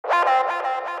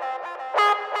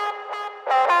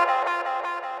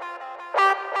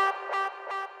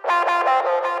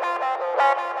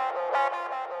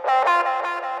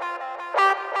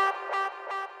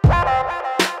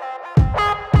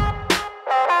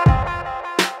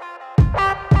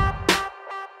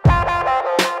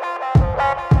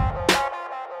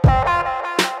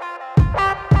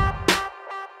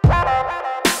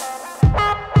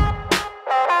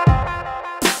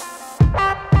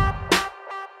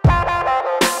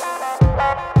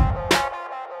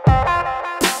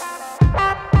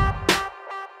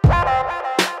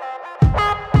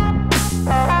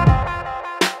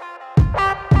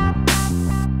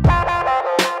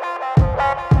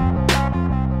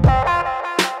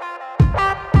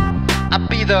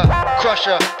be the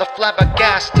crusher, the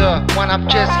flabbergaster, when I'm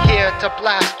just here to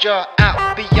blast ya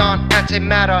out beyond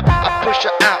antimatter. I push her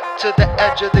out to the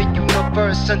edge of the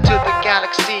universe and to the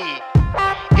galaxy.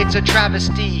 It's a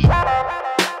travesty.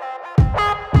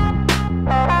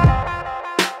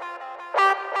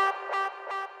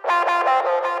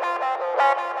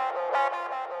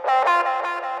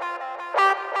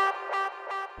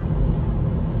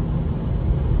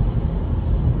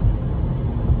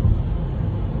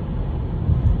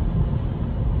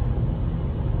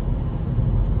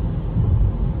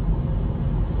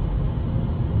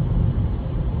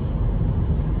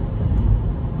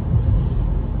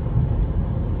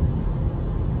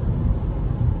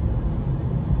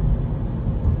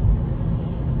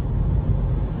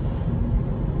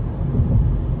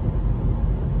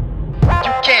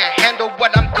 Can't handle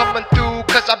what I'm coming through,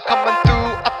 cause I'm coming through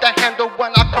up the handle.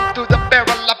 When I come through the barrel,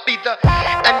 I be the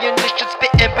ammunition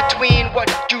spitting between what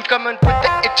you coming with the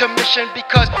intermission,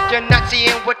 because you're not seeing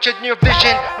what's in your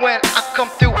vision. When I come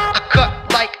through, I cut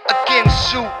like a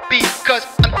ginsu, because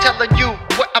I'm telling you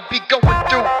what I be going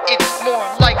through. It's more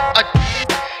like a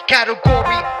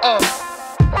category of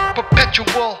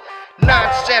perpetual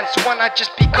nonsense. When I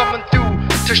just be coming through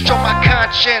to show my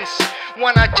conscience,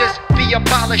 when I just be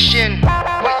abolishing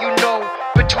what you know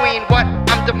between what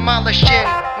I'm demolishing.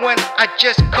 When I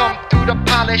just come through to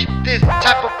polish this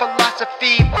type of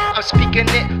philosophy, I'm speaking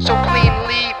it so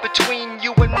cleanly between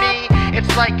you and me.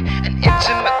 It's like an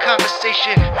intimate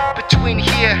conversation between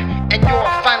here and your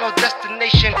final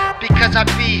destination, because I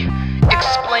be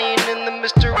explaining the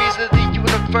mysteries of the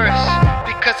universe,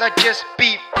 because I just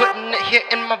be putting it here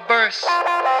in my verse,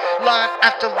 line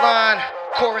after line,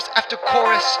 chorus after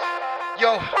chorus.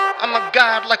 Yo, I'm a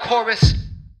god like Horus.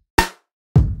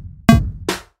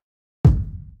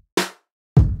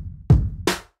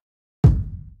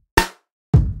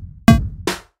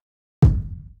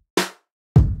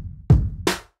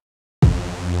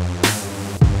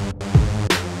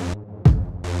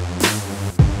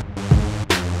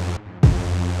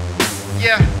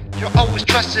 Yeah, you're always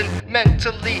trusting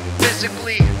mentally,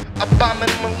 physically,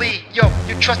 abominably. Yo,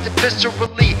 you trust it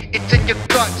viscerally, it's in your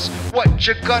guts. What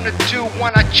you gonna do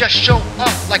when I just show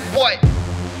up? Like what?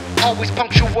 Always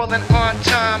punctual and on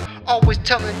time, always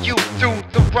telling you through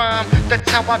the rhyme.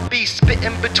 That's how I be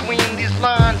spitting between these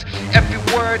lines. Every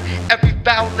word, every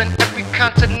vowel and every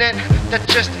consonant. That's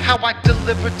just how I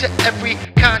deliver to every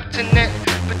continent.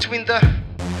 Between the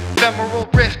femoral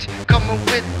rift, coming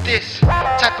with this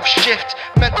type of shift,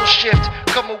 mental shift,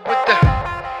 coming with the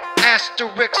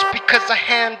asterisks, because I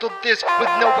handle this with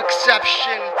no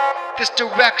exception. This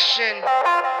direction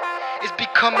is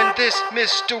becoming this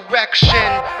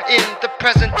misdirection in the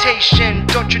presentation.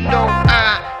 Don't you know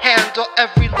I handle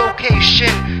every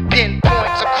location,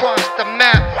 pinpoints across the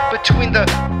map between the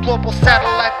global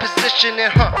satellite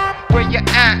positioning, where you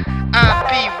at, I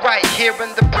be right here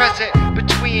in the present,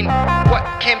 between what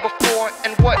came before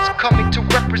and what's coming to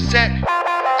represent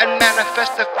and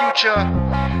manifest the future.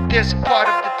 This part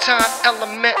of the time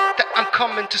element that I'm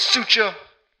coming to suture.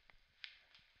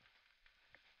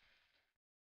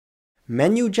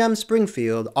 Menu Gem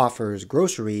Springfield offers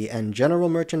grocery and general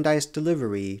merchandise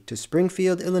delivery to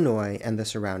Springfield, Illinois and the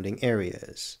surrounding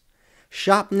areas.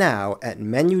 Shop now at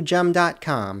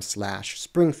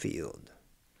menugem.com/Springfield.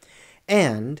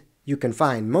 And you can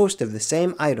find most of the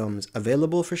same items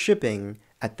available for shipping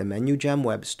at the Menu Gem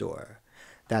web store.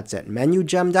 That's at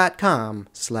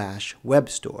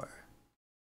menugem.com/webstore.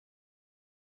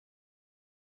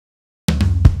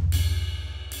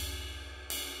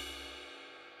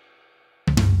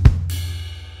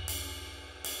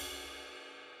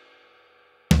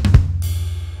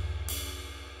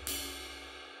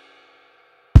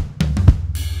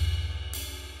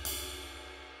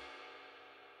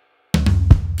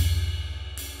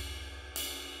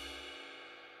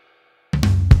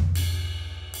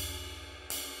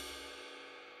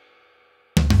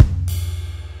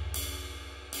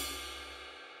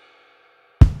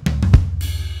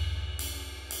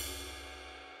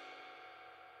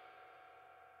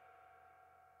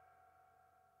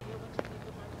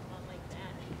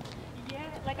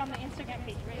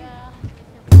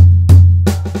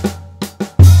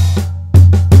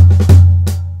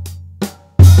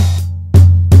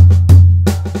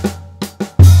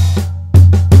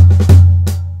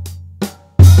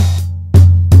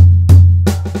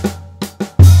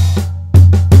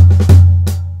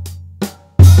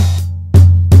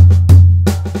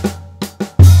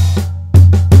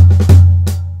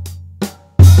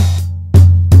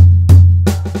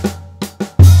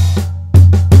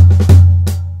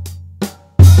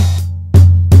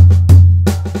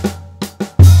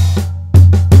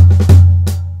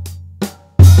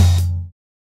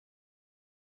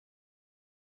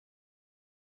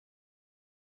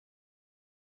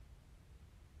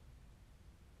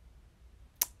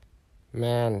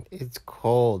 Man, it's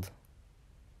cold.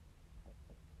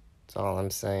 That's all I'm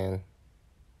saying.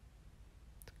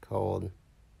 It's cold.